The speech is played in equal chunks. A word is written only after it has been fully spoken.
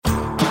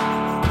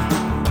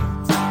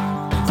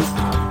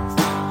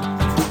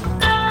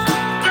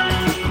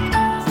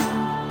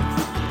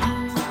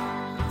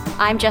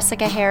I'm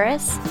Jessica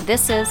Harris.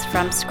 This is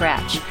From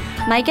Scratch.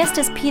 My guest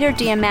is Peter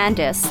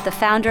Diamandis, the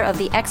founder of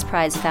the X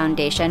Prize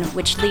Foundation,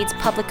 which leads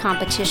public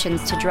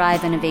competitions to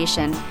drive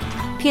innovation.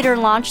 Peter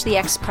launched the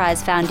X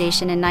Prize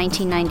Foundation in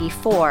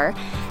 1994,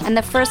 and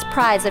the first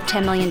prize of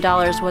 $10 million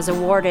was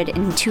awarded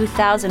in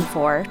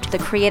 2004 to the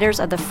creators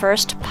of the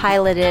first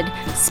piloted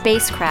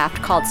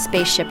spacecraft called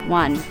Spaceship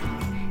One.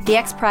 The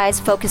X Prize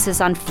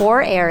focuses on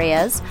 4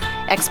 areas: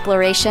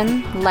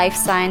 exploration, life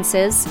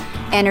sciences,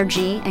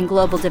 energy, and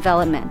global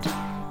development.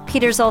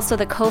 Peter's also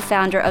the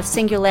co-founder of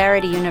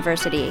Singularity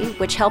University,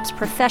 which helps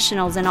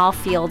professionals in all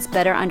fields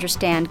better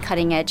understand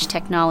cutting-edge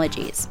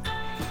technologies.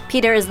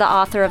 Peter is the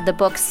author of the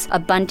books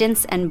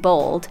Abundance and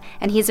Bold,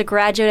 and he's a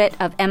graduate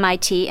of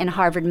MIT and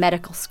Harvard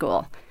Medical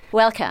School.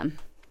 Welcome.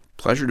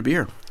 Pleasure to be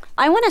here.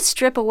 I want to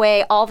strip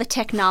away all the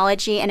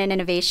technology and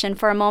innovation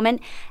for a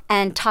moment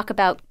and talk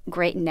about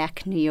Great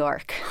Neck, New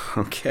York.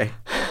 Okay.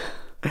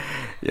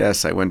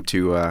 Yes, I went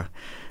to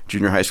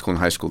junior high school and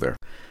high school there.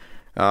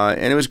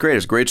 And it was great. It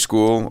was a great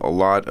school, a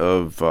lot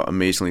of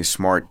amazingly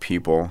smart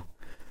people.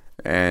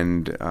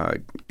 And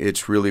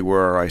it's really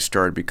where I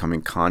started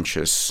becoming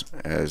conscious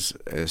as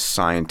a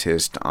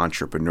scientist,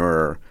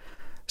 entrepreneur,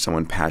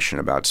 someone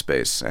passionate about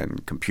space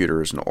and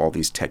computers and all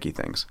these techie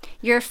things.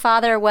 Your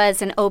father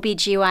was an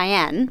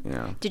OBGYN.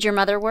 Yeah. Did your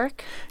mother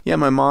work? Yeah,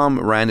 my mom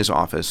ran his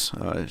office.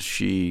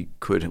 She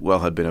could well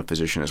have been a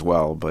physician as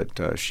well,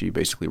 but she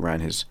basically ran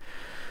his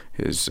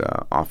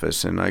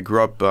office. And I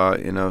grew up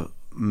in a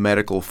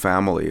medical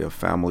family, a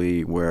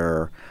family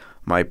where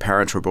my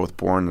parents were both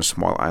born on the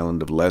small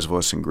island of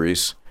Lesvos in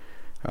Greece.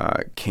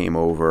 Came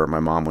over,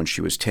 my mom when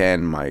she was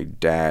 10, my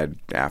dad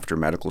after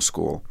medical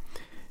school.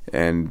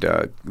 And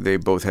they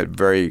both had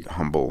very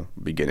humble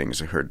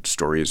beginnings. I heard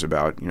stories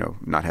about,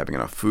 not having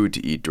enough food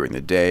to eat during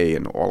the day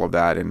and all of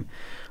that. And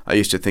I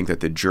used to think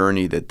that the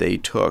journey that they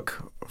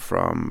took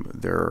from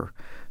their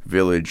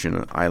village in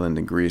an island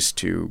in Greece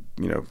to,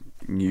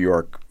 New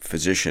York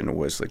physician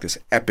was like this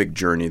epic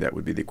journey that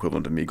would be the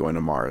equivalent of me going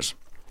to Mars.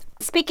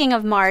 Speaking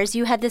of Mars,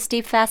 you had this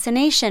deep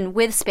fascination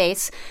with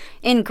space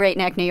in Great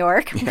Neck, New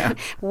York. Yeah.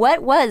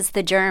 What was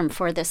the germ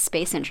for this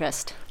space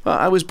interest? Well,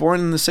 I was born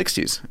in the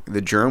 60s.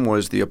 The germ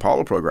was the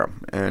Apollo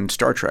program and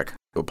Star Trek.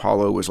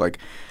 Apollo was like,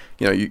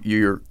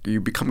 you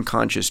become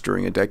conscious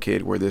during a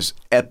decade where this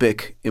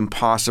epic,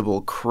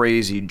 impossible,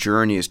 crazy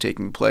journey is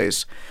taking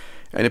place,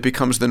 and it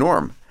becomes the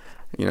norm.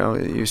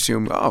 You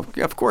assume, oh,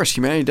 yeah, of course,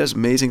 humanity does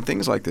amazing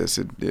things like this.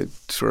 It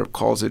sort of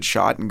calls its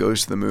shot and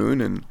goes to the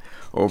moon and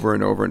over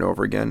and over and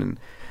over again.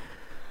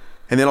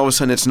 And then all of a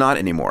sudden it's not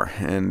anymore.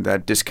 And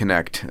that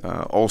disconnect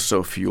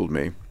also fueled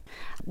me.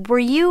 Were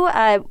you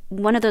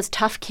one of those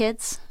tough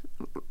kids?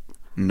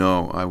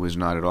 No, I was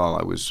not at all.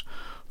 I was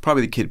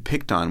probably the kid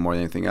picked on more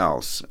than anything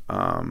else.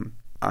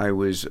 I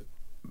was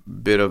a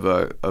bit of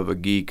a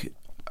geek.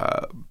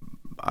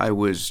 I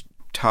was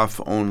tough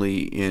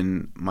only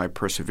in my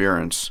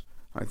perseverance,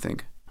 I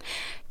think.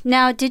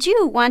 Now, did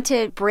you want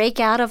to break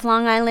out of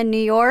Long Island, New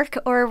York,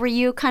 or were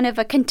you kind of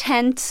a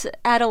content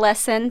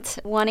adolescent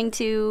wanting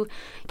to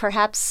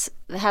perhaps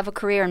have a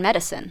career in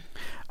medicine?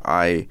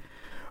 I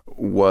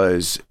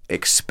was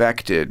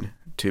expected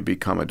to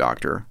become a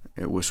doctor.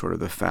 It was sort of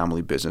the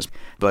family business.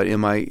 But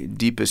in my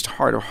deepest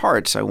heart of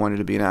hearts, I wanted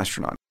to be an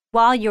astronaut.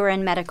 While you were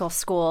in medical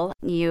school,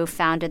 you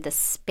founded the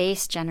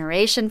Space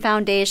Generation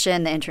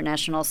Foundation, the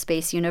International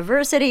Space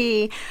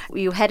University.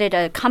 You headed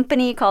a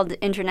company called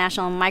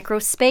International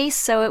Microspace,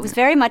 so it was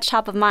very much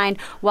top of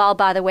mind while,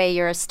 by the way,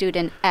 you're a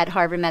student at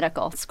Harvard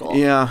Medical School.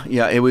 Yeah,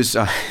 it was,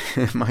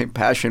 my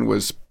passion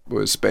was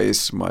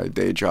space. My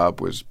day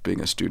job was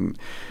being a student.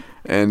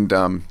 And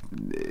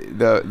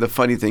the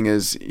funny thing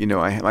is,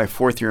 my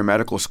 4th year in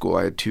medical school,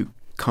 I had 2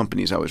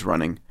 companies I was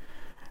running.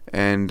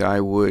 And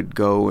I would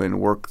go and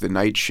work the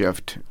night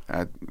shift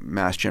at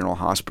Mass General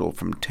Hospital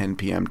from 10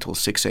 p.m. till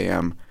 6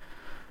 a.m.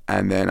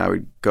 And then I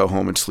would go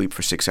home and sleep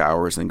for 6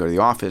 hours and then go to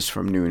the office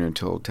from noon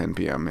until 10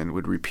 p.m. and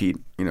would repeat,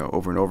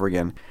 over and over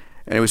again.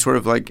 And it was sort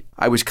of like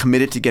I was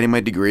committed to getting my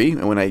degree.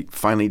 And when I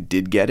finally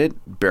did get it,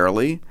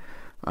 barely,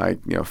 I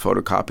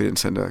photocopied and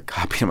sent a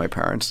copy to my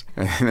parents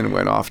and then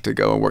went off to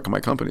go and work on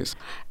my companies.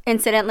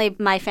 Incidentally,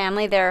 my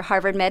family, they're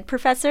Harvard Med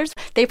professors.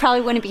 They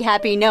probably wouldn't be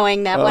happy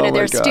knowing that one of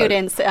their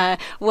students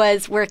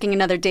was working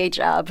another day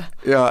job.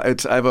 Yeah,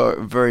 I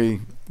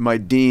have my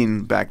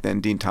dean back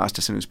then, Dean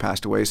Tostason, who's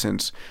passed away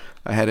since,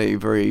 I had a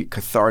very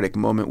cathartic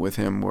moment with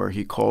him where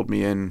he called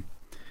me in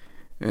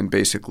and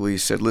basically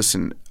said,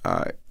 listen,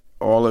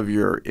 all of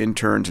your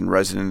interns and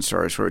residents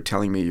are sort of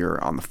telling me you're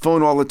on the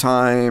phone all the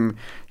time,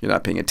 you're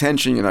not paying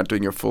attention, you're not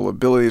doing your full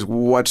abilities,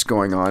 what's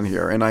going on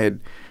here? And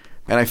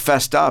I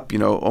fessed up,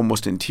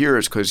 almost in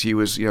tears because he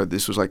was,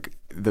 this was like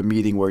the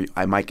meeting where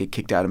I might get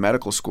kicked out of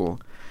medical school.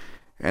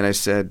 And I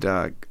said,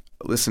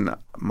 listen,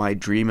 my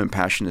dream and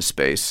passion is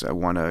space. I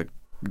want to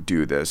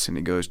do this. And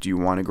he goes, do you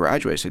want to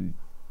graduate? I said,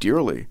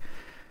 dearly.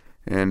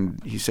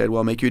 And he said, well,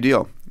 I'll make you a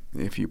deal.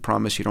 If you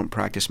promise you don't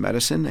practice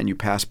medicine and you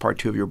pass part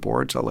 2 of your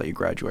boards, I'll let you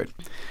graduate.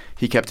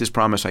 He kept his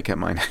promise. I kept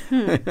mine.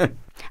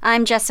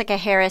 I'm Jessica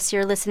Harris.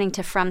 You're listening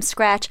to From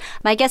Scratch.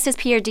 My guest is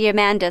Peter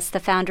Diamandis, the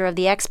founder of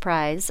the X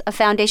Prize, a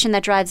foundation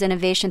that drives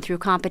innovation through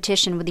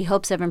competition with the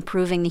hopes of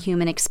improving the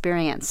human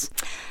experience.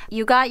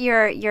 You got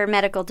your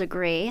medical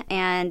degree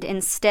and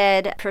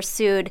instead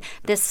pursued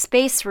this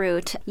space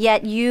route,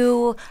 yet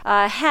you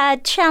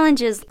had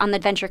challenges on the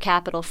venture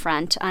capital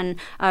front on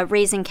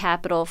raising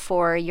capital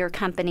for your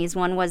companies.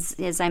 One was,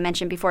 as I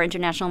mentioned before,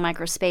 International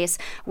Microspace,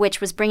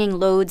 which was bringing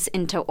loads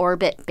into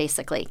orbit,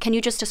 basically. Can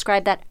you just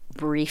describe that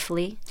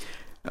briefly?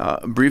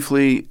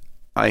 Briefly,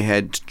 I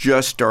had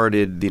just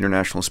started the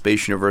International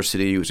Space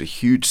University. It was a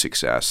huge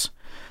success.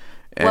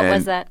 And what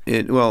was that?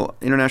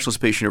 International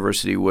Space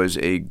University was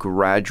a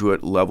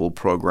graduate-level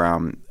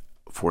program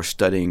for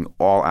studying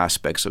all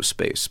aspects of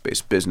space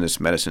business,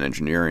 medicine,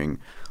 engineering,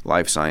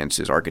 life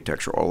sciences,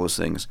 architecture, all those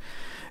things.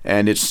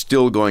 And it's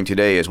still going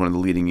today as one of the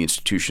leading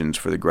institutions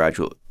for the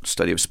graduate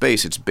study of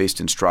space. It's based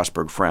in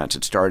Strasbourg, France.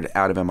 It started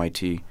out of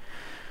MIT.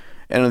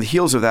 And on the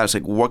heels of that, it's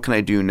like, what can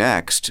I do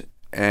next?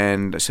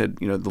 And I said,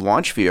 the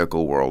launch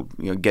vehicle world,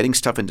 getting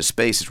stuff into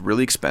space is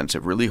really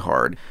expensive, really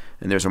hard,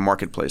 and there's a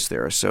marketplace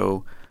there.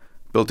 So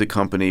built a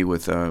company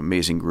with an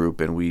amazing group,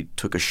 and we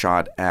took a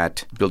shot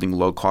at building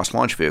low-cost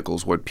launch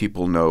vehicles, what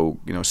people know,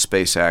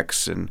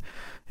 SpaceX and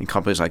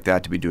companies like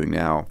that to be doing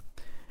now.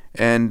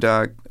 And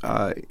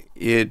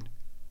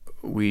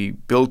we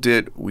built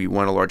it, we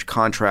won a large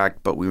contract,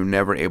 but we were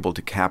never able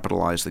to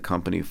capitalize the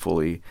company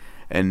fully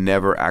and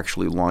never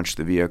actually launched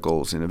the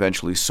vehicles, and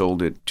eventually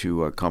sold it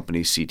to a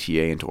company,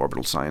 CTA, into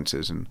Orbital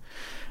Sciences, and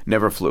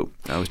never flew.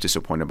 I was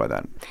disappointed by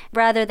that.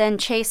 Rather than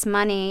chase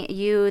money,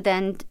 you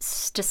then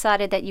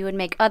decided that you would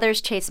make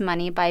others chase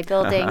money by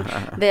building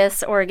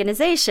this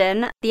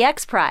organization, the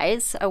X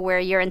Prize, where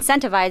you're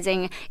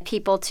incentivizing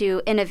people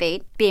to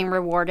innovate, being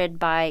rewarded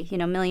by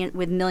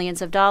with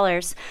millions of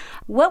dollars.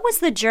 What was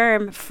the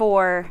germ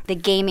for the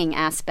gaming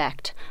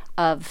aspect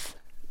of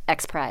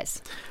X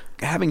Prize?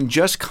 Having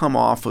just come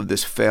off of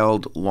this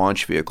failed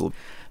launch vehicle,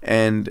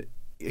 and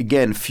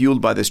again, fueled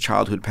by this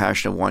childhood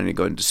passion of wanting to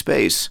go into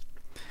space,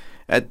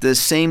 at the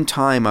same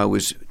time I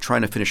was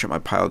trying to finish up my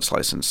pilot's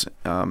license.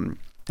 And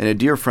a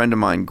dear friend of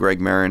mine,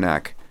 Greg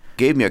Marinak,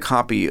 gave me a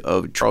copy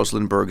of Charles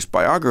Lindbergh's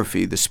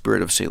biography, The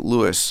Spirit of St.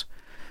 Louis.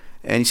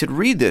 And he said,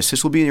 read this.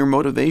 This will be your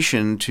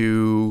motivation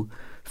to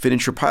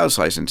finish your pilot's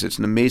license. It's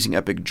an amazing,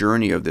 epic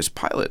journey of this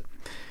pilot.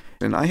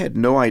 And I had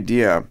no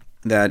idea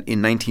that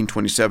in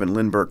 1927,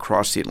 Lindbergh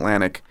crossed the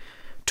Atlantic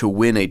to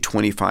win a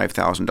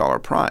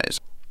 $25,000 prize.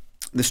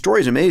 The story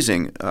is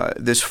amazing.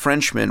 This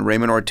Frenchman,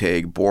 Raymond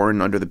Ortegue,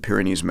 born under the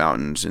Pyrenees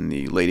Mountains in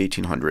the late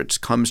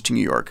 1800s, comes to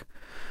New York,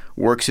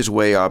 works his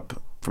way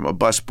up from a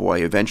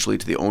busboy eventually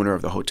to the owner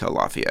of the Hotel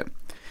Lafayette.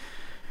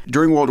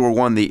 During World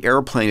War I, the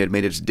airplane had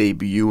made its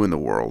debut in the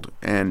world,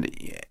 and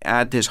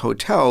at this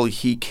hotel,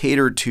 he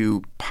catered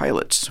to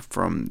pilots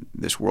from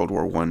this World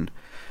War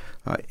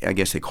I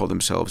guess they called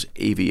themselves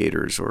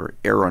aviators or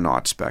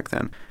aeronauts back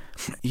then.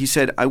 He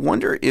said, I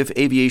wonder if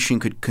aviation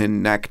could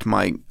connect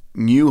my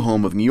new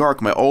home of New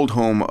York, my old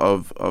home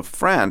of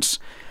France.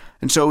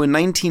 And so in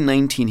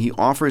 1919, he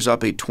offers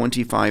up a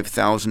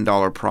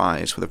 $25,000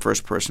 prize for the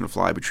first person to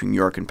fly between New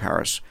York and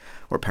Paris,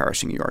 or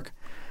Paris and New York.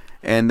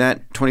 And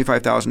that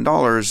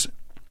 $25,000,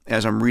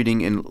 as I'm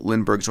reading in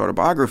Lindbergh's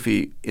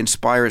autobiography,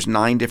 inspires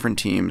 9 different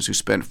teams who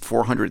spent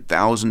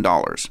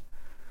 $400,000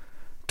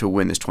 to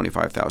win this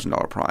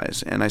 $25,000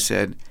 prize. And I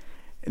said,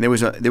 and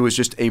there was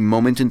just a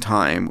moment in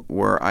time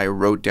where I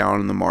wrote down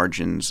in the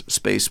margins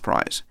Space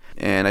Prize.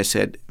 And I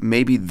said,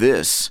 maybe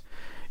this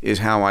is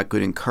how I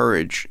could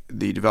encourage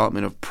the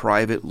development of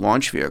private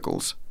launch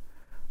vehicles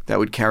that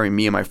would carry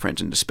me and my friends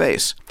into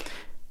space.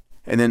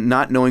 And then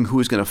not knowing who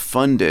was going to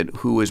fund it,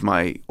 who was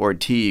my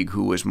Ortegue,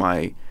 who was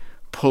my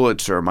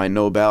Pulitzer, my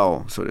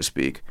Nobel, so to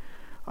speak,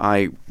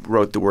 I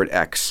wrote the word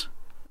X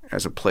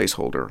as a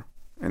placeholder,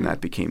 and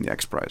that became the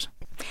X Prize.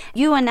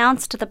 You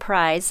announced the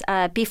prize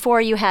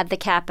before you had the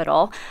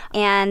capital,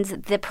 and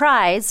the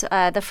prize,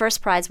 the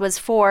first prize, was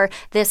for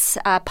this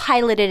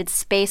piloted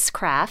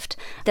spacecraft.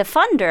 The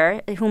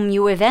funder, whom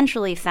you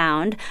eventually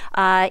found,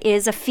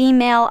 is a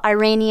female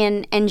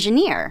Iranian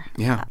engineer,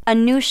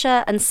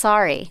 Anousheh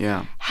Ansari.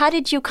 Yeah. How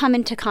did you come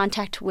into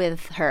contact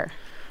with her?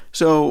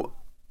 So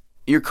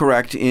you're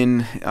correct. In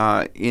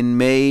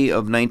May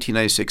of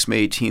 1996,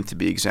 May 18th to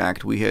be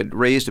exact, we had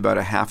raised about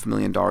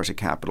 $500,000 of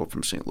capital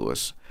from St.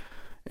 Louis.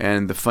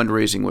 And the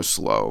fundraising was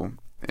slow,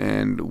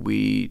 and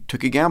we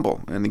took a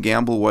gamble. And the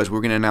gamble was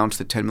we're going to announce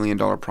the $10 million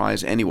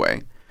prize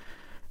anyway,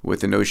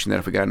 with the notion that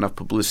if we got enough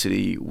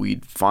publicity,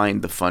 we'd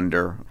find the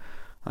funder.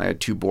 I had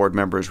 2 board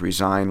members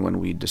resign when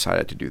we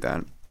decided to do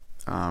that.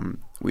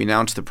 We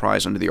announced the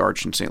prize under the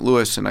arch in St.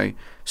 Louis, and I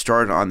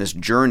started on this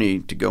journey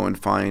to go and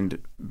find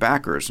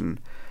backers. And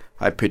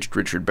I pitched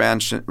Richard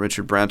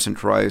Branson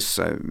Rice.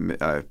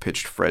 I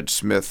pitched Fred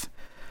Smith,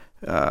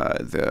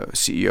 the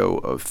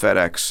CEO of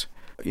FedEx.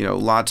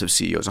 Lots of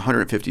CEOs,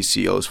 150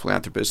 CEOs,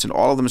 philanthropists, and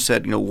all of them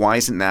said, why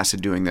isn't NASA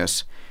doing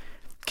this?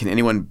 Can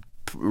anyone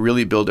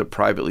really build a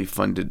privately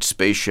funded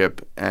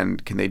spaceship,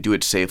 and can they do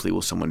it safely?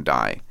 Will someone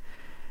die?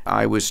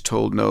 I was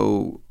told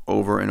no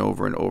over and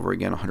over and over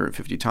again,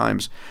 150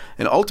 times.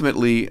 And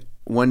ultimately,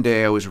 one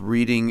day I was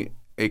reading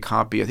a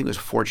copy, I think it was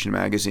Fortune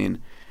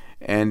magazine,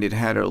 and it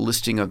had a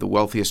listing of the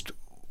wealthiest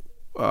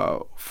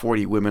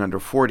 40 women under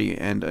 40.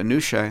 And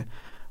Anousheh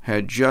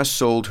had just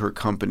sold her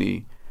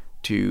company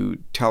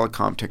to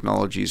Telecom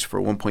Technologies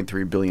for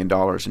 $1.3 billion.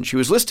 And she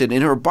was listed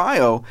in her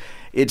bio.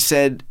 It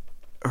said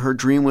her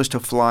dream was to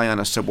fly on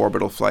a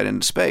suborbital flight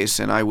into space.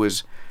 And I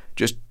was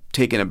just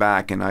taken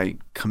aback, and I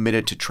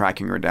committed to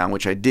tracking her down,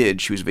 which I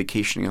did. She was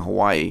vacationing in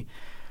Hawaii,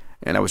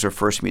 and I was her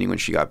first meeting when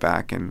she got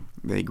back, and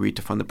they agreed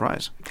to fund the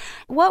prize.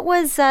 What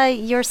was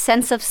your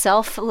sense of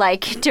self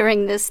like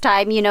during this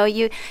time? You know,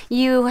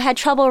 you had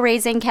trouble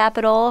raising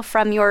capital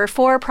from your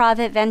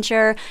for-profit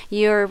venture.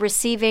 You're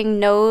receiving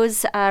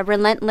no's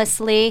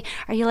relentlessly.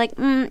 Are you like,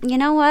 you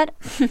know what?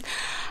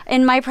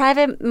 In my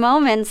private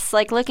moments,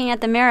 like looking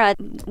at the mirror,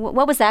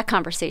 what was that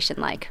conversation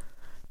like?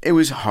 It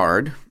was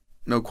hard,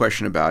 no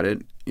question about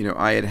it. You know,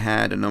 I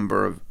had a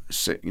number of,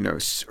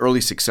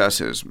 early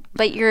successes.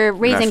 But your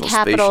raising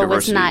capital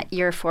was not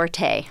your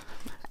forte.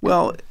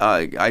 Well,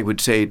 I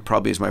would say it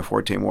probably is my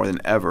forte more than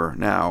ever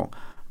now.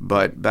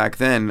 But back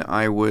then,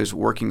 I was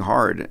working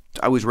hard.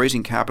 I was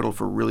raising capital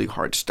for really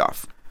hard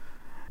stuff.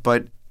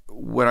 But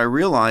what I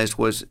realized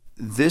was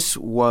this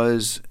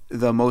was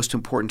the most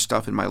important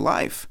stuff in my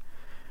life.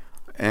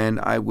 And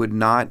I would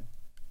not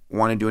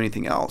want to do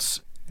anything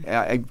else.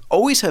 I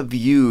always have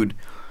viewed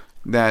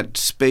that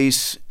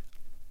space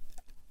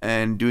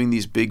and doing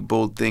these big,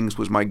 bold things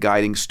was my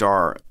guiding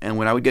star. And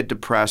when I would get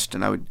depressed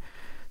and I would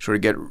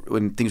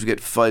when things would get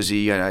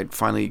fuzzy and I'd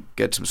finally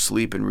get some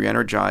sleep and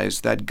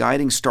re-energize, that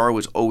guiding star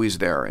was always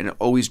there and it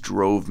always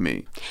drove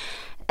me.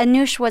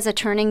 Anoush was a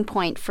turning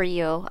point for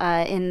you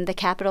in the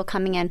capital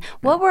coming in.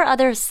 What were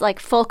others like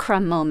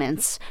fulcrum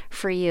moments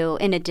for you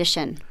in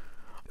addition?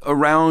 There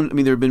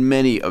have been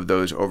many of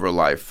those over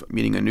life.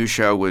 Meeting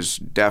Anousheh was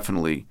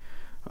definitely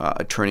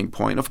a turning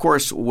point. Of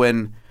course,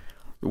 when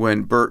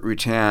Burt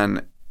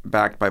Rutan,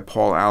 backed by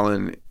Paul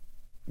Allen,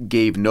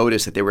 gave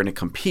notice that they were going to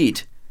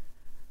compete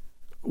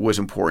was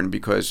important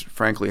because,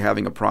 frankly,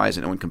 having a prize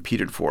that no one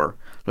competed for.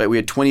 Right? We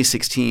had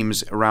 26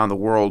 teams around the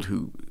world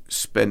who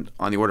spent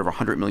on the order of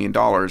 $100 million.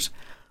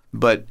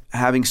 But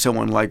having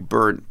someone like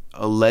Burt,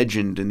 a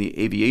legend in the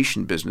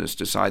aviation business,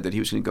 decide that he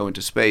was going to go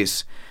into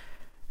space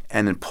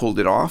and then pulled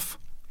it off,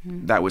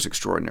 that was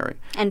extraordinary.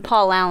 And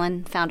Paul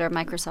Allen, founder of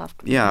Microsoft.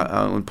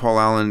 Yeah, and Paul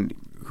Allen,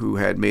 who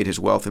had made his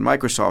wealth in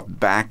Microsoft,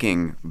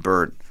 backing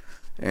Burt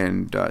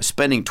and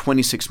spending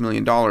 $26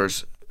 million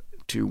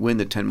to win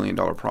the $10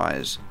 million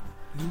prize.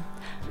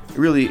 It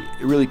really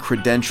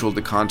credentialed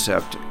the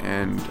concept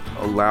and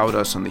allowed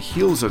us on the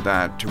heels of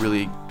that to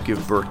really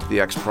give Burt the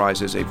X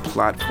Prize as a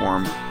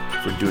platform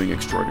for doing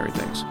extraordinary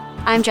things.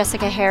 I'm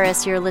Jessica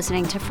Harris. You're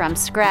listening to From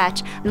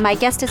Scratch. My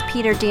guest is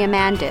Peter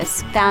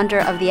Diamandis,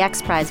 founder of the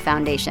X Prize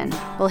Foundation.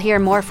 We'll hear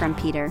more from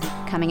Peter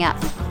coming up.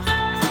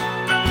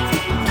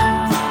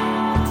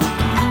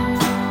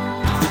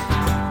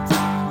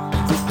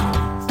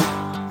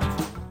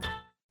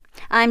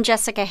 I'm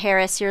Jessica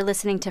Harris. You're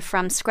listening to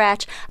From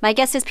Scratch. My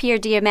guest is Peter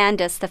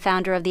Diamandis, the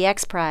founder of the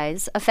X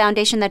Prize, a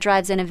foundation that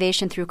drives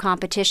innovation through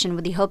competition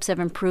with the hopes of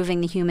improving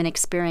the human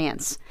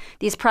experience.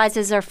 These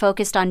prizes are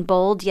focused on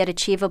bold yet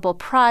achievable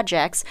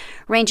projects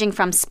ranging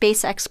from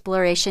space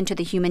exploration to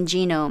the human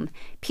genome.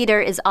 Peter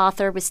is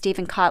author with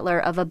Stephen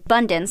Kotler of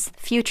Abundance,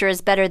 Future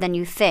is Better Than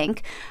You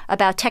Think,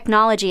 about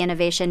technology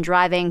innovation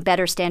driving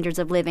better standards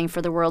of living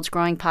for the world's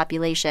growing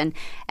population,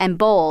 and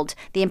Bold,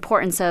 the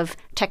importance of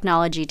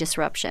technology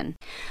disruption.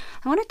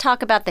 I want to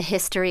talk about the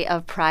history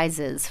of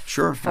prizes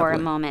for a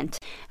moment.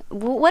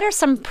 What are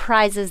some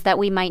prizes that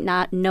we might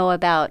not know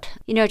about,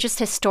 just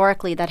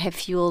historically that have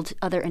fueled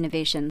other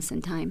innovations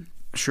in time?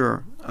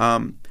 Sure.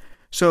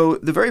 So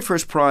the very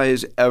first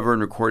prize ever in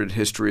recorded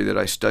history that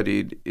I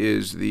studied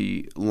is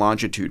the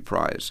Longitude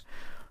Prize.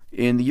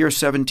 In the year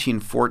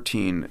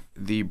 1714,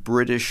 the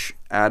British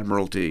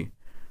Admiralty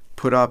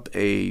put up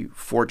a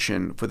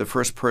fortune for the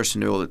first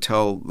person to be able to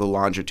tell the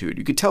longitude.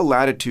 You could tell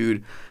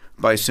latitude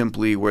by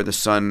simply where the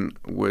sun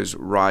was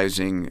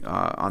rising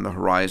on the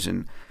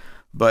horizon.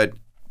 But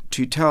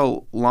to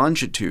tell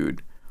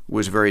longitude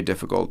was very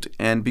difficult.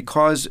 And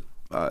because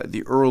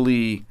the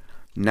early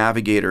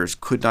navigators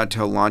could not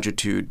tell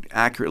longitude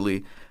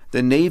accurately,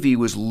 the Navy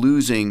was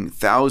losing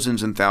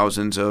thousands and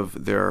thousands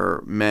of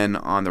their men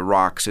on the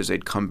rocks as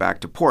they'd come back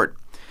to port.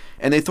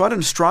 And they thought an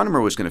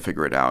astronomer was going to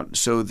figure it out.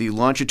 So the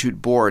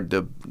longitude board,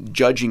 the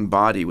judging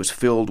body, was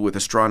filled with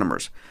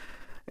astronomers.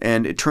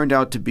 And it turned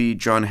out to be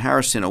John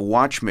Harrison, a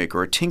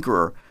watchmaker, a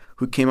tinkerer,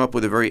 who came up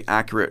with a very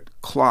accurate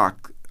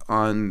clock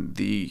on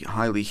the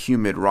highly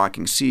humid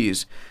rocking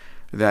seas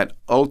that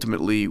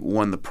ultimately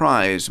won the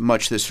prize,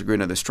 much to the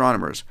chagrin of the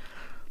astronomers.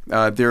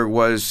 There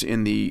was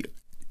in the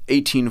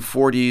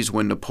 1840s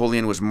when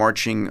Napoleon was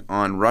marching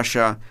on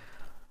Russia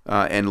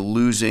and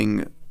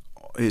losing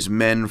his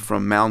men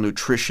from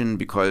malnutrition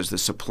because the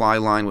supply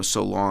line was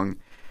so long,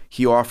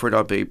 he offered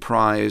up a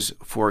prize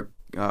for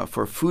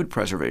food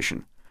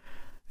preservation.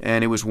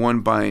 And it was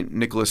won by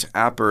Nicholas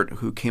Appert,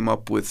 who came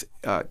up with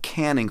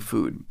canning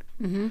food.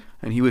 Mm-hmm.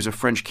 And he was a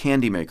French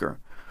candy maker.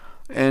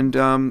 And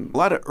a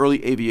lot of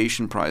early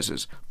aviation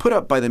prizes put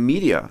up by the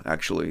media,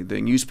 actually.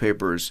 The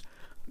newspapers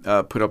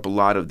put up a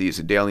lot of these,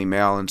 the Daily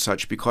Mail and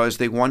such, because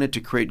they wanted to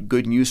create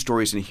good news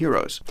stories and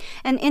heroes.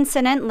 And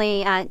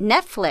incidentally,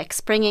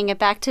 Netflix, bringing it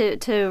back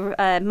to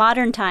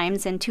modern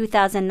times in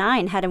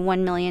 2009, had a $1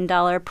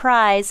 million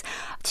prize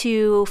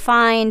to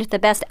find the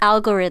best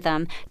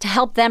algorithm to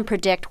help them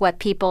predict what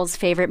people's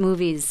favorite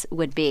movies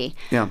would be.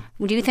 Yeah.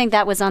 Do you think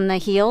that was on the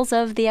heels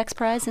of the X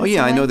Prize? Oh,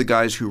 yeah, I know the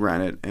guys who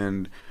ran it,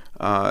 and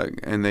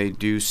they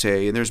do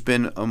say, and there's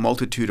been a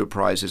multitude of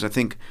prizes. I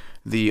think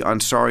the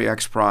Ansari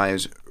X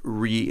Prize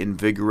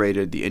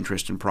reinvigorated the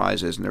interest in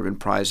prizes, and there have been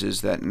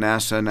prizes that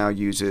NASA now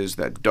uses,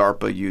 that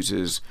DARPA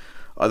uses,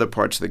 other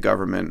parts of the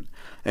government.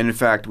 And in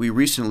fact, we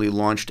recently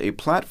launched a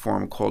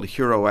platform called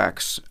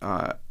HeroX,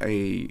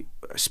 a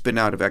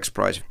spin-out of X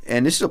Prize.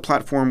 And this is a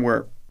platform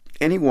where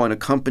anyone, a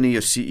company,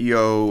 a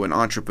CEO, an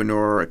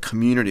entrepreneur, a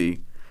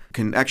community,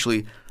 can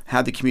actually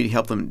have the community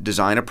help them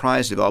design a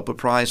prize, develop a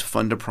prize,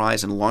 fund a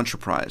prize, and launch a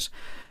prize.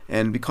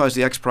 And because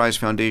the X Prize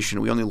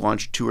Foundation, we only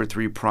launch 2 or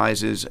 3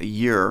 prizes a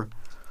year,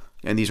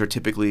 and these are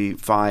typically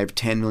 $5,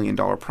 $10 million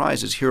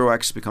prizes,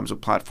 HeroX becomes a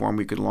platform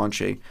we could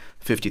launch a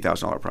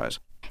 $50,000 prize.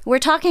 We're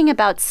talking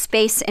about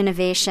space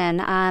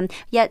innovation,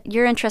 yet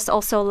your interest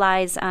also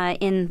lies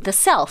in the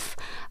self.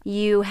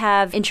 You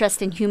have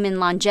interest in human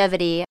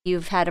longevity.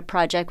 You've had a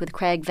project with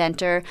Craig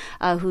Venter,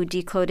 who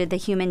decoded the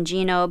human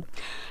genome.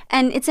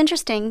 And it's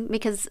interesting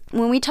because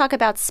when we talk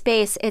about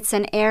space, it's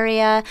an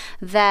area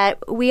that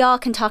we all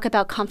can talk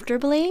about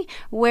comfortably,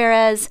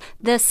 whereas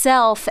the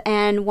self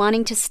and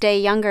wanting to stay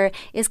younger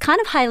is kind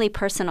of highly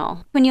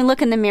personal. When you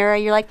look in the mirror,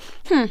 you're like,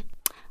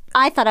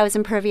 I thought I was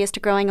impervious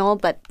to growing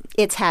old, but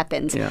it's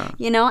happened,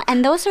 you know?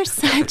 And those are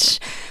such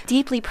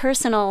deeply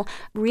personal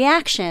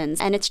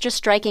reactions. And it's just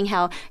striking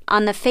how,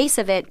 on the face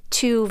of it,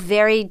 2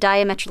 very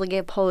diametrically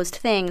opposed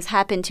things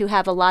happen to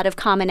have a lot of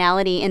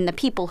commonality in the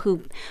people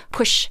who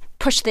push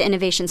the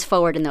innovations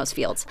forward in those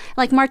fields.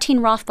 Like Martine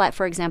Rothblatt,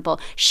 for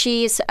example,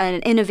 she's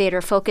an innovator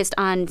focused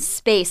on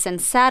space and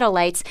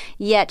satellites,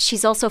 yet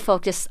she's also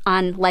focused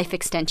on life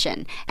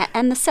extension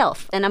and the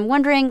self. And I'm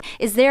wondering,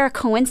 is there a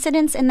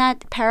coincidence in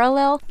that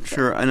parallel?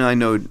 Sure, and I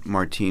know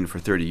Martine for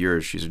 30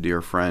 years. She's a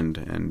dear friend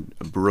and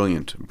a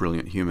brilliant,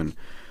 brilliant human.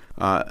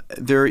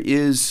 There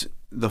is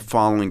the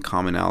following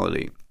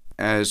commonality.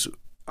 As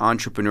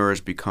entrepreneurs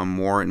become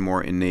more and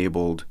more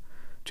enabled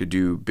to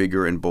do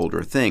bigger and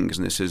bolder things,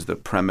 and this is the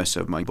premise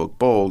of my book,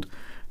 Bold,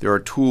 there are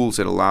tools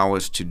that allow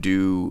us to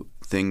do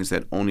things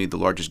that only the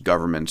largest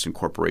governments and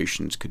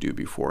corporations could do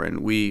before.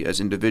 And we,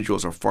 as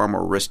individuals, are far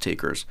more risk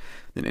takers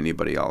than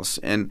anybody else.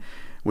 And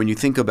when you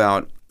think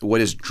about what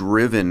has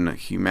driven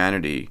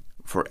humanity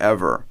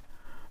forever,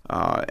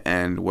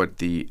 and what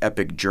the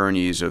epic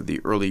journeys of the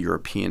early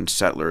European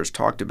settlers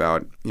talked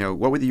about,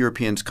 what were the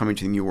Europeans coming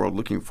to the New World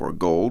looking for?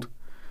 Gold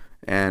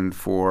and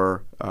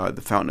for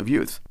the fountain of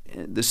youth.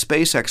 The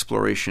space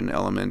exploration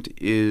element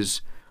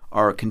is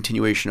our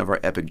continuation of our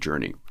epic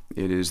journey.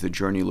 It is the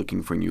journey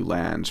looking for new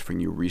lands, for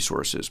new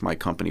resources. My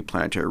company,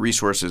 Planetary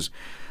Resources,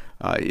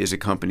 is a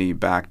company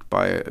backed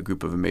by a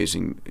group of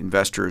amazing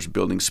investors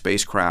building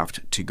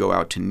spacecraft to go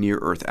out to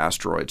near-Earth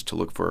asteroids to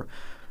look for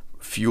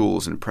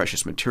fuels and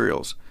precious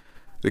materials.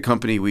 The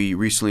company we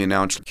recently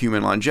announced,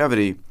 Human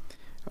Longevity,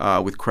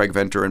 with Craig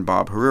Venter and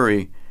Bob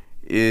Hariri,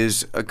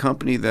 is a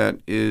company that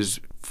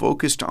is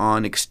focused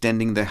on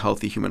extending the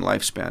healthy human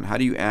lifespan. How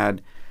do you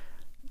add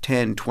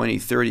 10, 20,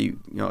 30,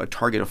 a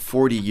target of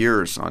 40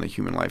 years on a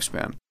human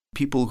lifespan?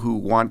 People who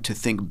want to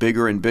think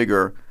bigger and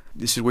bigger,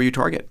 this is where you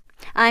target.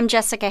 I'm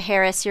Jessica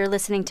Harris. You're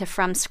listening to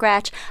From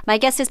Scratch. My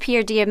guest is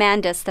Peter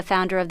Diamandis, the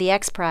founder of the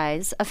X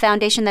Prize, a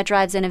foundation that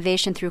drives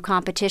innovation through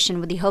competition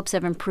with the hopes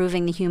of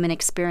improving the human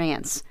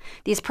experience.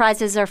 These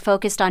prizes are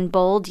focused on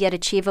bold yet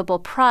achievable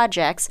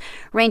projects,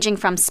 ranging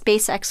from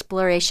space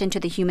exploration to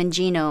the human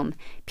genome.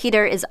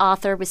 Peter is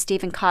author with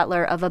Stephen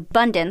Kotler of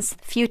Abundance,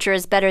 Future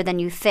is Better Than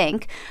You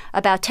Think,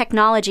 about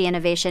technology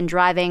innovation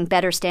driving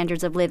better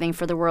standards of living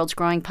for the world's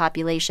growing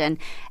population,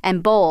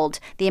 and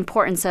Bold, the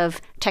importance of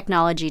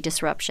technology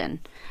disruption.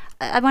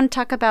 I want to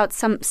talk about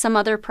some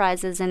other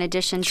prizes in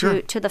addition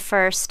to the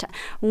first,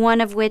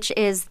 one of which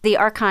is the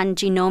Archon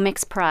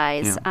Genomics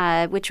Prize,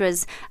 which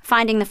was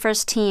finding the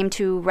first team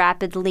to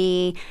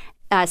rapidly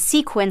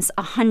sequence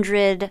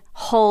 100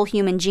 whole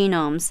human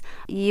genomes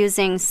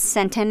using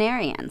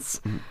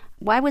centenarians. Mm-hmm.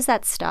 Why was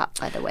that stopped,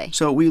 by the way?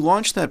 So we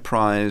launched that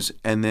prize,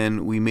 and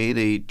then we made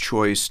a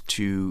choice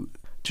to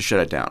shut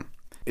it down.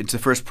 It's the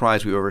first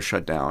prize we ever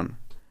shut down.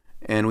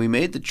 And we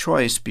made the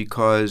choice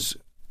because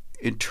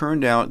it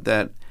turned out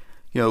that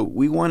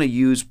we want to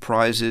use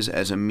prizes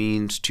as a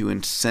means to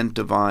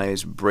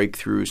incentivize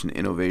breakthroughs and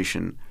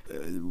innovation.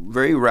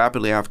 Very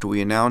rapidly after we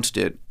announced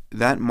it,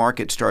 that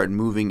market started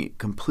moving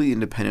completely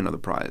independent of the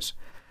prize.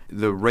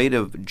 The rate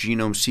of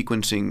genome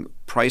sequencing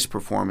price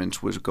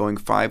performance was going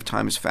 5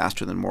 times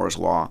faster than Moore's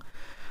Law.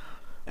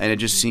 And it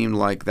just seemed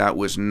like that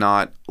was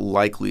not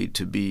likely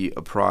to be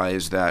a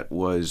prize that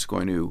was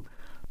going to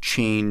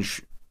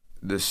change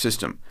the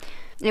system.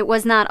 It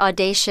was not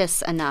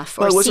audacious enough,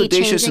 or well, it was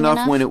audacious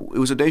enough when it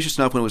was audacious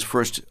enough when it was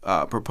first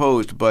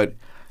proposed, but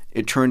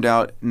it turned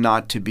out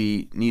not to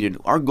be needed.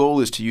 Our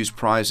goal is to use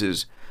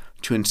prizes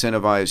to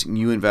incentivize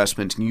new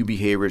investments, new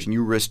behaviors,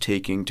 new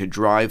risk-taking to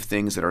drive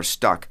things that are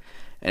stuck.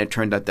 And it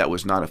turned out that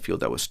was not a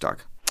field that was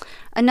stuck.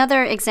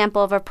 Another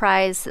example of a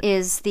prize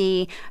is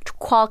the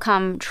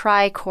Qualcomm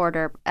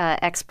Tricorder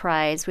X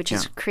Prize, which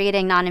is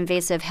creating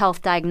non-invasive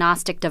health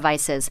diagnostic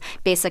devices,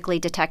 basically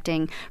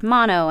detecting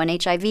mono and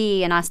HIV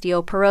and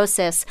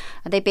osteoporosis.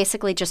 Are they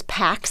basically just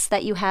packs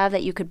that you have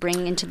that you could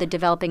bring into the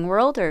developing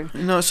world? Or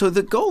no, so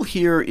the goal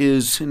here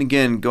is, and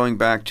again, going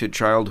back to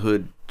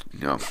childhood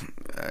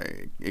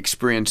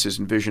experiences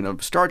and vision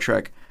of Star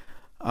Trek,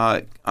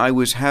 I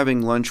was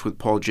having lunch with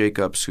Paul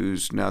Jacobs,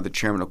 who's now the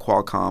chairman of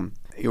Qualcomm.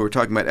 We were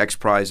talking about X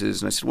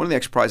Prizes, and I said, one of the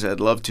X Prizes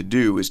I'd love to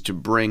do is to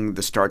bring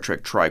the Star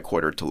Trek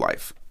tricorder to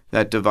life.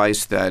 That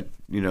device that,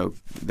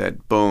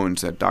 that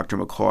Bones, that Dr.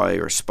 McCoy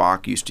or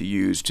Spock used to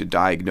use to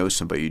diagnose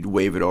somebody. You'd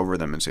wave it over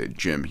them and say,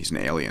 Jim, he's an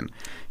alien,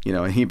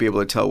 and he'd be able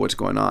to tell what's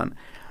going on.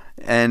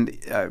 And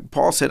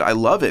Paul said, I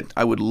love it.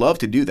 I would love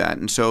to do that.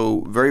 And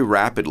so very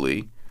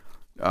rapidly,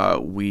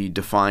 we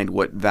defined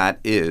what that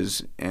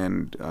is,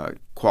 and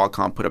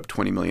Qualcomm put up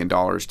 $20 million,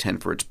 10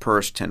 for its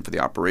purse, 10 for the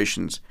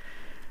operations.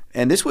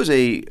 And this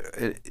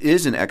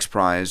is an X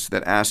Prize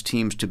that asks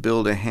teams to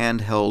build a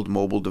handheld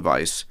mobile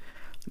device.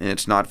 And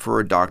it's not for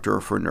a doctor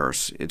or for a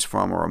nurse. It's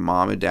from a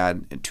mom and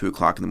dad at 2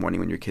 o'clock in the morning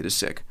when your kid is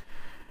sick.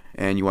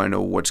 And you want to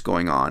know what's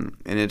going on.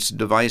 And it's a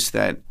device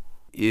that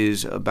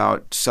is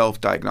about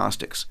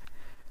self-diagnostics.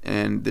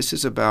 And this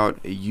is about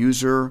a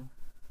user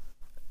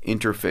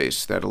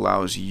interface that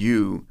allows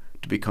you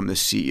to become the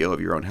CEO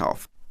of your own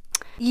health.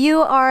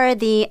 You are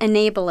the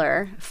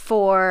enabler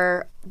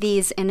for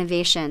these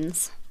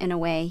innovations in a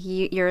way.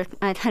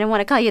 I don't want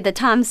to call you the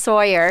Tom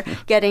Sawyer,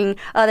 getting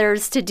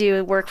others to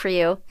do work for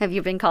you. Have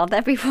you been called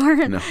that before?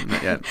 No,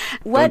 not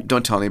yet.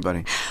 Don't tell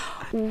anybody.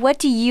 What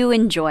do you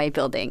enjoy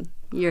building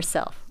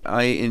yourself?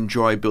 I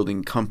enjoy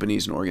building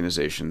companies and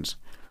organizations.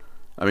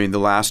 I mean, the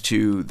last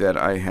two that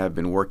I have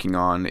been working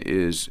on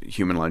is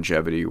Human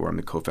Longevity, where I'm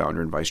the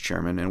co-founder and vice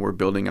chairman, and we're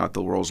building out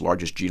the world's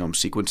largest genome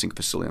sequencing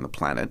facility on the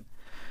planet.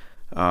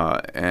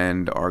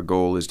 And our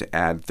goal is to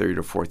add 30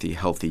 to 40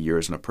 healthy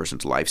years in a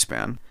person's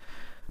lifespan.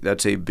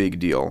 That's a big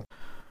deal.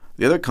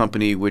 The other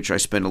company, which I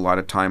spend a lot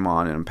of time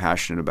on and I'm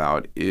passionate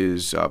about,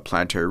 is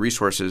Planetary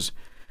Resources.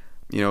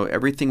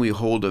 Everything we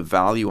hold of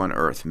value on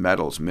Earth,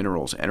 metals,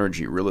 minerals,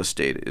 energy, real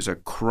estate, is a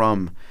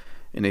crumb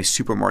in a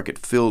supermarket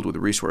filled with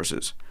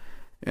resources.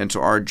 And so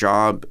our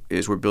job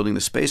is we're building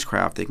the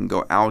spacecraft that can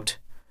go out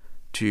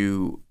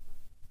to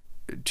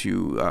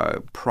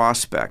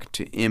prospect,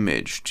 to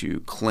image, to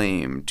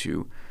claim,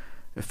 to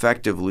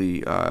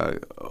effectively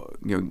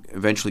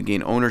eventually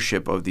gain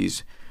ownership of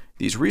these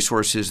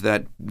resources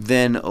that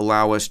then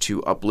allow us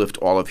to uplift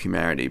all of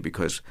humanity,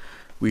 because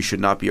we should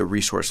not be a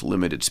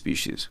resource-limited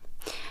species.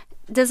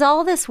 Does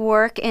all this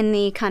work in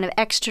the kind of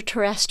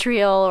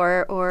extraterrestrial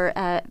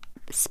or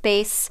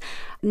space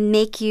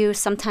make you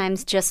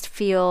sometimes just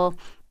feel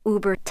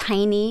uber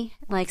tiny,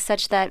 like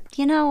such that,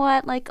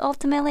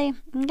 ultimately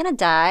I'm going to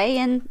die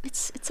and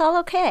it's all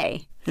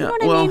okay? You know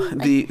what I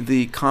mean?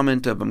 The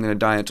comment of I'm going to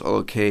die, it's all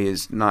okay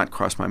is not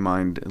crossed my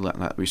mind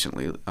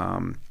recently.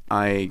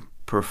 I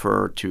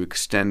prefer to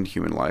extend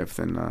human life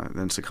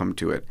than succumb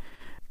to it.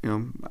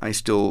 I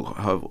still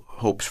have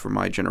hopes for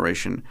my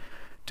generation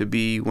to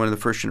be one of the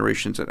first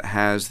generations that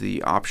has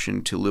the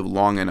option to live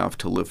long enough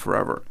to live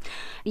forever.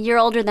 You're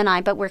older than I,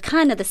 but we're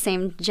kind of the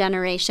same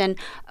generation.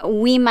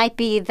 We might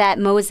be that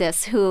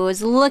Moses who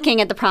is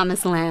looking at the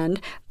promised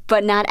land,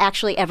 but not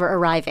actually ever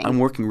arriving. I'm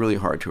working really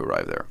hard to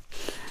arrive there,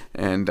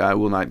 and I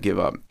will not give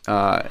up.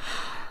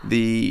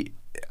 The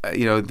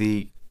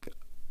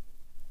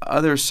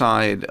other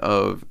side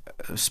of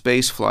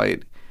space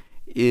flight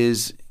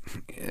is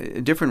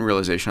a different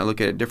realization. I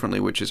look at it differently,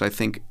 which is I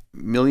think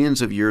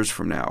millions of years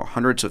from now,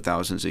 hundreds of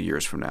thousands of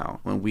years from now,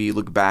 when we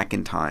look back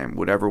in time,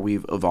 whatever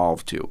we've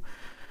evolved to,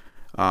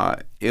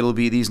 it'll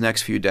be these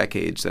next few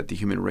decades that the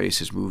human race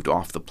has moved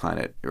off the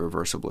planet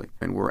irreversibly.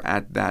 And we're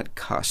at that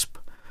cusp.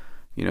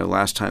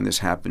 Last time this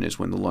happened is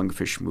when the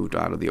lungfish moved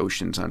out of the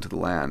oceans onto the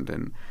land.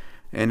 And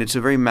it's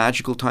a very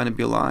magical time to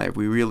be alive.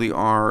 We really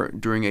are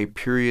during a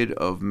period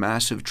of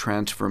massive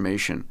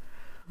transformation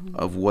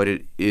of what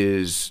it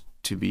is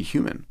to be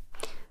human.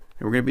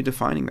 And we're going to be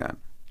defining that.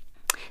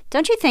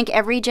 Don't you think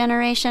every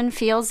generation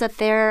feels that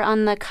they're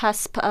on the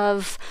cusp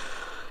of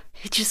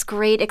just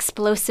great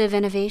explosive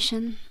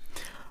innovation?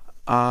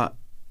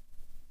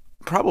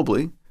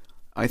 Probably.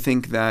 I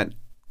think that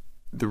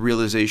the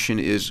realization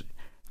is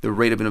the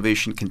rate of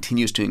innovation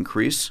continues to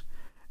increase.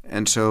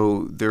 And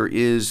so there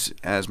is,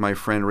 as my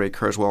friend Ray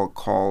Kurzweil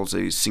calls,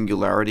 a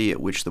singularity at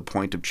which the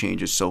point of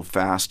change is so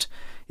fast,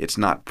 it's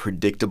not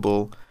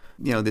predictable.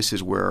 This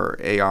is where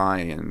AI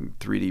and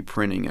 3D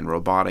printing and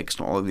robotics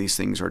and all of these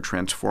things are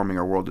transforming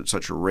our world at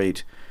such a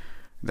rate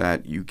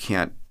that you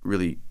can't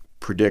really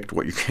predict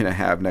what you're going to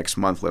have next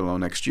month, let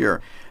alone next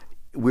year.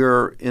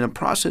 We're in a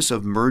process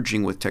of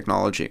merging with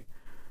technology.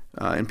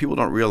 And people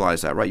don't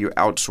realize that, right? You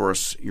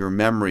outsource your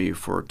memory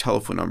for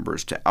telephone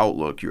numbers to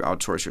Outlook. You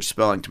outsource your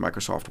spelling to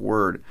Microsoft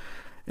Word.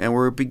 And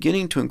we're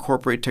beginning to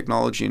incorporate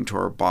technology into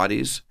our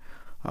bodies.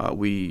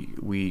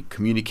 We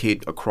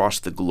communicate across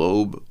the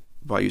globe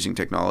by using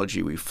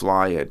technology. We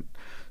fly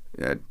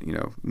at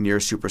near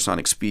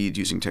supersonic speeds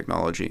using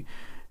technology.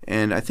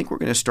 And I think we're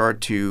going to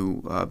start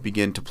to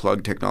begin to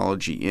plug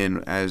technology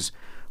in as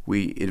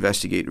we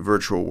investigate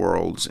virtual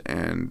worlds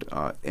and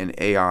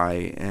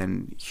AI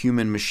and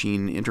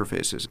human-machine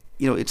interfaces.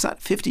 It's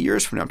not 50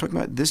 years from now. I'm talking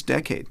about this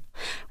decade.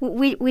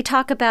 We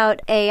talk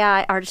about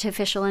AI,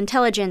 artificial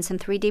intelligence, and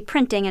 3D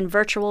printing and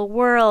virtual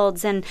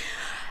worlds. And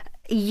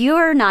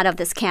you're not of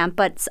this camp,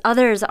 but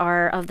others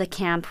are of the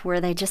camp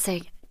where they just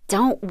say,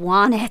 don't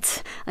want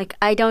it. Like,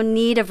 I don't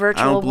need a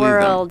virtual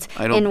world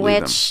in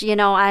which,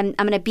 I'm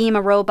going to beam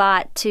a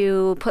robot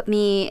to put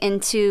me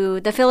into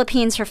the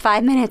Philippines for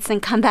 5 minutes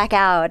and come back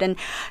out. And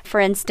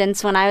for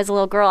instance, when I was a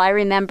little girl, I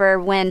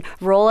remember when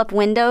roll-up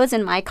windows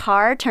in my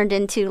car turned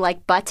into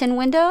like button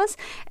windows.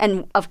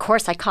 And of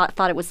course, I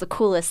thought it was the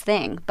coolest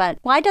thing. But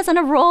why doesn't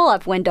a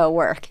roll-up window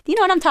work? Do you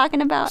know what I'm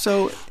talking about?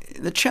 So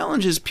the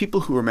challenge is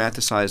people who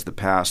romanticize the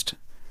past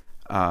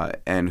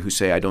and who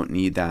say, I don't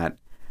need that,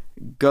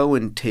 go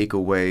and take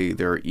away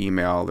their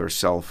email, their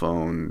cell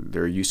phone,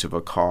 their use of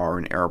a car,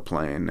 an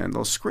airplane, and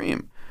they'll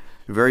scream.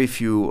 Very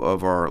few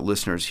of our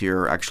listeners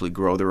here actually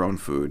grow their own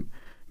food,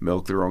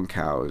 milk their own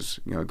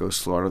cows, go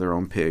slaughter their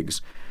own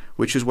pigs,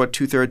 which is what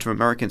 2/3 of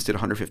Americans did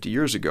 150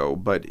 years ago.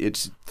 But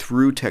it's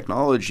through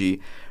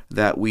technology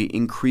that we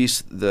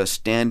increase the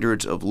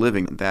standards of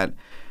living, that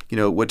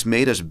what's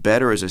made us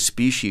better as a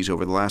species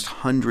over the last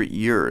 100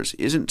 years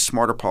isn't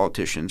smarter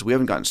politicians. We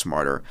haven't gotten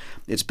smarter.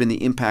 It's been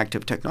the impact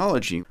of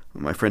technology.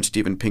 My friend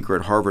Steven Pinker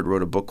at Harvard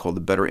wrote a book called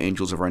The Better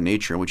Angels of Our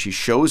Nature, in which he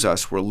shows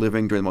us we're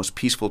living during the most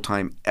peaceful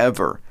time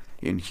ever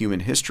in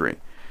human history.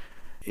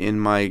 In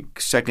my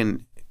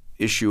second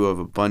issue of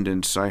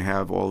Abundance, I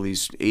have all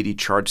these 80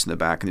 charts in the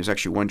back, and there's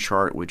actually one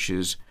chart which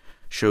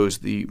shows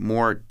the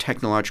more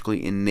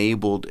technologically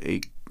enabled a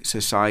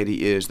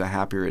society is, the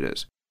happier it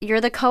is. You're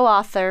the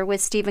co-author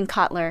with Steven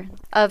Kotler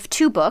of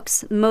 2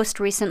 books, most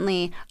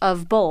recently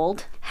of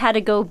Bold, How to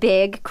Go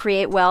Big,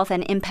 Create Wealth,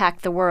 and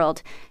Impact the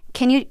World.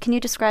 Can you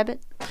describe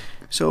it?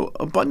 So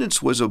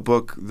Abundance was a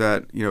book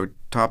that,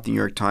 topped the New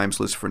York Times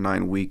list for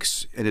 9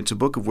 weeks, and it's a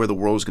book of where the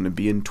world is going to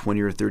be in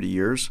 20 or 30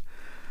 years.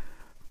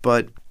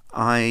 But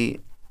I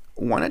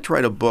wanted to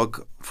write a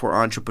book for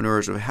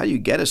entrepreneurs of how you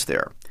get us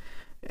there.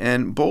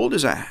 And Bold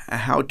is a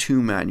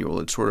how-to manual.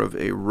 It's sort of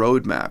a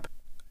roadmap.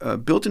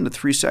 Built into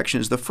 3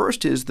 sections. The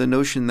first is the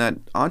notion that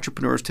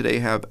entrepreneurs today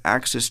have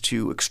access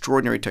to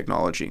extraordinary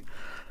technology.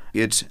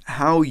 It's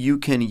how you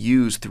can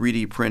use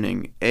 3D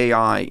printing,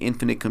 AI,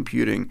 infinite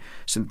computing,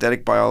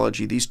 synthetic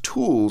biology, these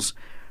tools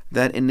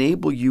that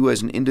enable you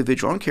as an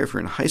individual. I don't care if you're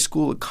in high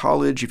school or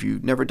college, if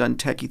you've never done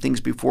techie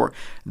things before.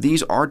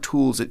 These are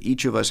tools that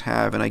each of us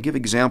have. And I give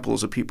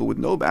examples of people with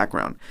no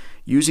background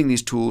using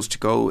these tools to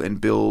go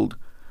and build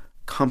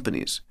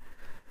companies.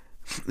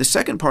 The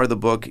second part of the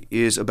book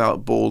is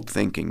about bold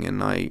thinking,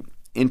 and I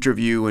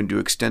interview and do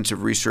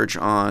extensive research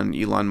on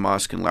Elon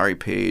Musk and Larry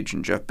Page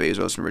and Jeff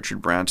Bezos and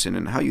Richard Branson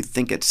and how you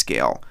think at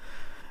scale.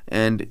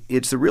 And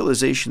it's the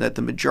realization that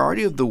the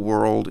majority of the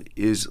world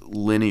is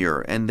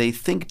linear, and they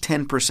think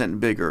 10%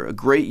 bigger. A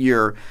great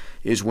year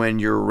is when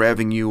your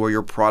revenue or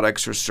your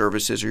products or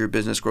services or your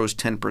business grows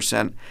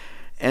 10%.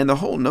 And the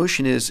whole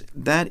notion is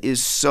that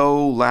is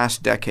so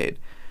last decade,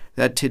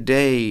 that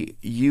today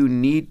you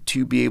need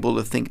to be able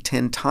to think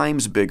 10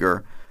 times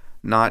bigger,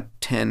 not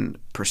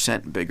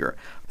 10% bigger.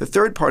 The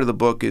third part of the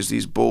book is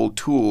these bold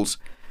tools.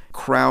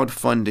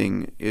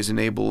 Crowdfunding is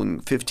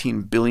enabling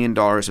 $15 billion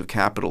of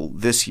capital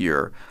this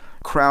year.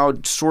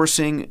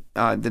 Crowdsourcing,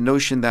 the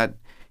notion that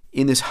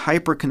in this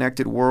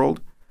hyper-connected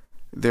world,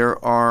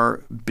 there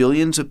are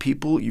billions of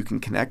people you can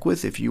connect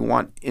with. If you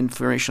want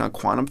information on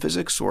quantum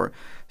physics or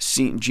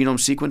genome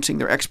sequencing,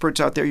 there are experts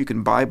out there you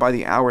can buy by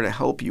the hour to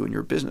help you in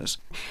your business.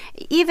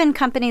 Even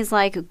companies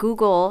like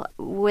Google,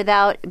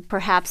 without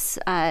perhaps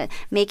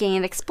making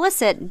it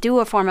explicit, do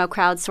a form of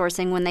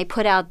crowdsourcing when they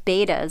put out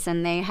betas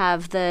and they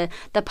have the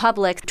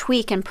public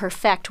tweak and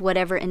perfect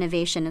whatever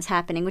innovation is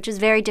happening, which is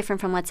very different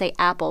from, let's say,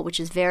 Apple,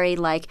 which is very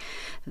like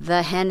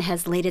the hen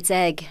has laid its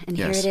egg and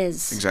yes, here it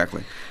is.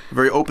 Exactly.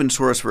 Very open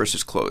source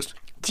versus closed.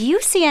 Do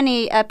you see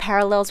any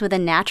parallels with the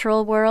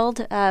natural world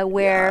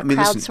where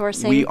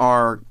crowdsourcing?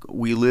 Listen,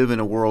 we live in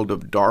a world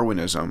of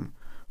Darwinism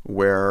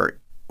where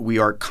we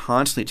are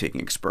constantly taking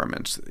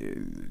experiments.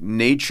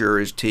 Nature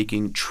is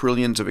taking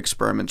trillions of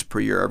experiments per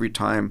year. Every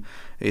time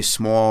a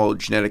small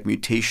genetic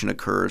mutation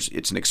occurs,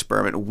 it's an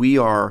experiment. We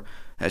are,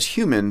 as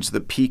humans,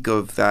 the peak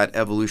of that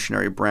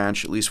evolutionary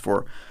branch, at least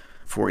for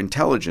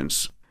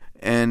intelligence.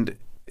 And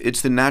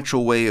it's the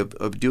natural way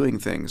of doing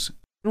things.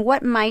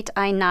 What might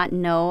I not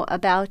know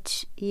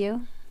about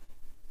you?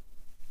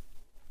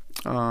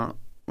 Well,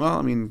 Well,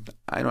 I mean,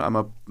 I'm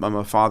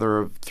a father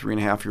of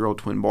 3.5-year-old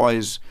twin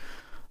boys.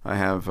 I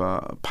have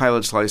a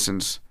pilot's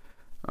license.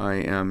 I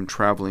am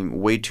traveling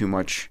way too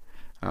much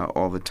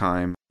all the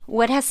time.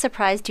 What has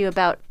surprised you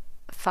about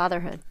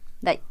fatherhood?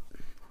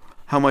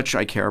 How much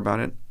I care about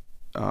it,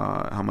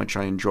 how much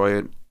I enjoy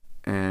it,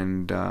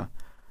 and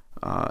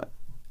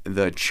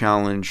the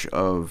challenge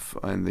of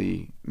and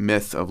the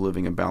myth of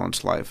living a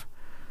balanced life.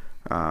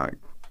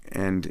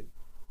 And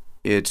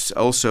it's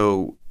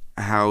also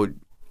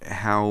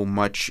how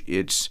much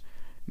it's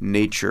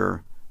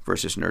nature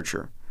versus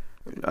nurture.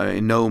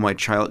 I know my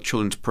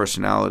children's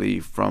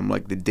personality from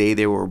like the day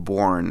they were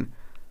born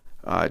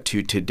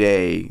to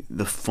today.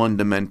 The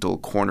fundamental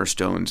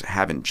cornerstones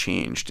haven't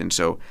changed, and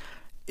so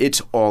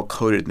it's all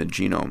coded in the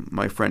genome.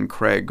 My friend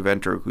Craig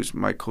Venter, who's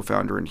my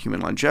co-founder in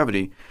Human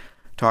Longevity,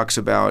 talks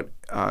about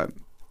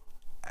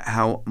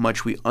how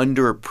much we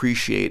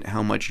underappreciate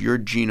how much your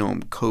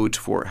genome codes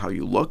for how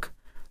you look,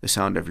 the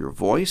sound of your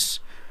voice,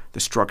 the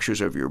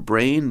structures of your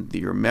brain,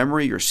 your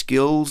memory, your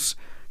skills,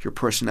 your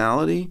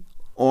personality,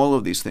 all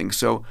of these things.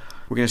 So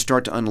we're going to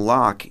start to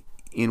unlock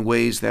in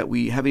ways that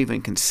we haven't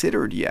even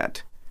considered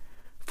yet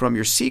from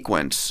your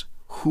sequence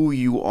who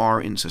you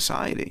are in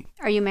society.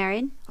 Are you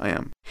married? I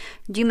am.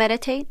 Do you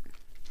meditate?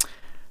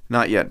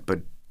 Not yet, but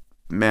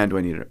man, do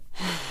I need it.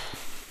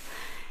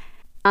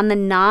 On the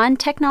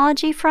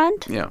non-technology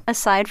front, Yeah.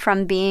 aside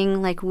from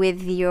being like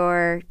with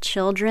your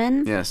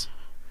children, Yes.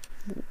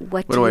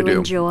 what do I do?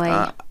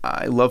 Enjoy?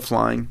 I love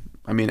flying.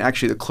 I mean,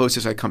 actually, the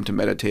closest I come to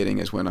meditating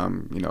is when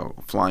I'm,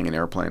 flying an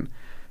airplane,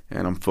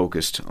 and I'm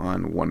focused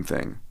on one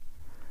thing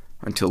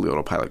until the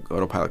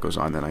autopilot goes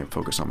on. Then I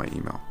focus on my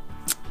email.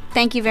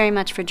 Thank you very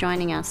much for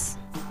joining us.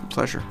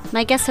 Pleasure.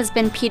 My guest has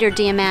been Peter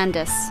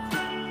Diamandis.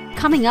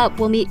 Coming up,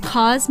 we'll meet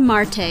Kaz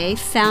Marte,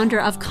 founder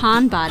of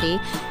ConBody,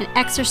 an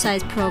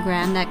exercise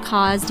program that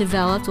Kaz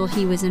developed while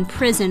he was in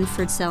prison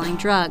for selling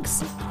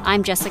drugs.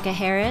 I'm Jessica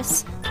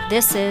Harris.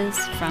 This is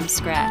From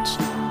Scratch.